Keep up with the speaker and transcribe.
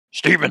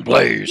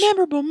StephenPlays.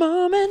 Memorable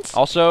moments.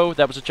 Also,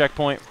 that was a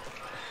checkpoint.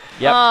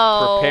 Yep,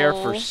 Oh. prepare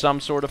for some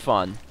sort of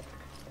fun.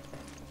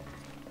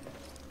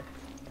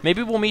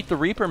 Maybe we'll meet the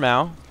Reaper,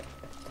 Mal.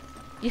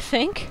 You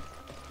think?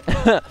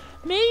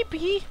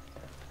 Maybe.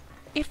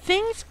 If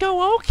things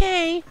go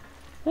okay,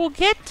 we'll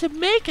get to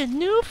make a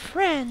new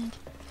friend.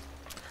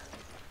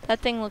 That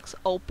thing looks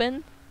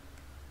open.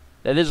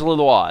 That is a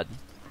little odd.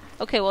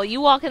 Okay, well, you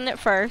walk in there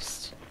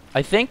first.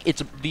 I think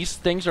it's these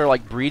things are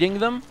like breeding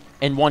them,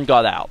 and one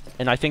got out.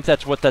 And I think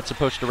that's what that's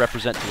supposed to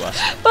represent to us.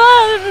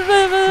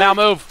 Now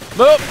move!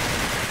 Move!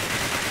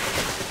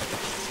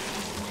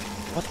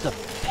 What the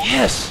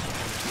piss?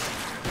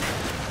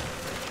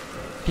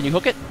 Can you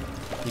hook it?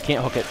 You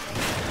can't hook it.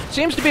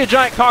 Seems to be a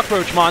giant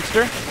cockroach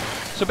monster.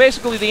 So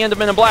basically the end of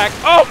Men in Black.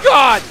 Oh,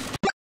 God!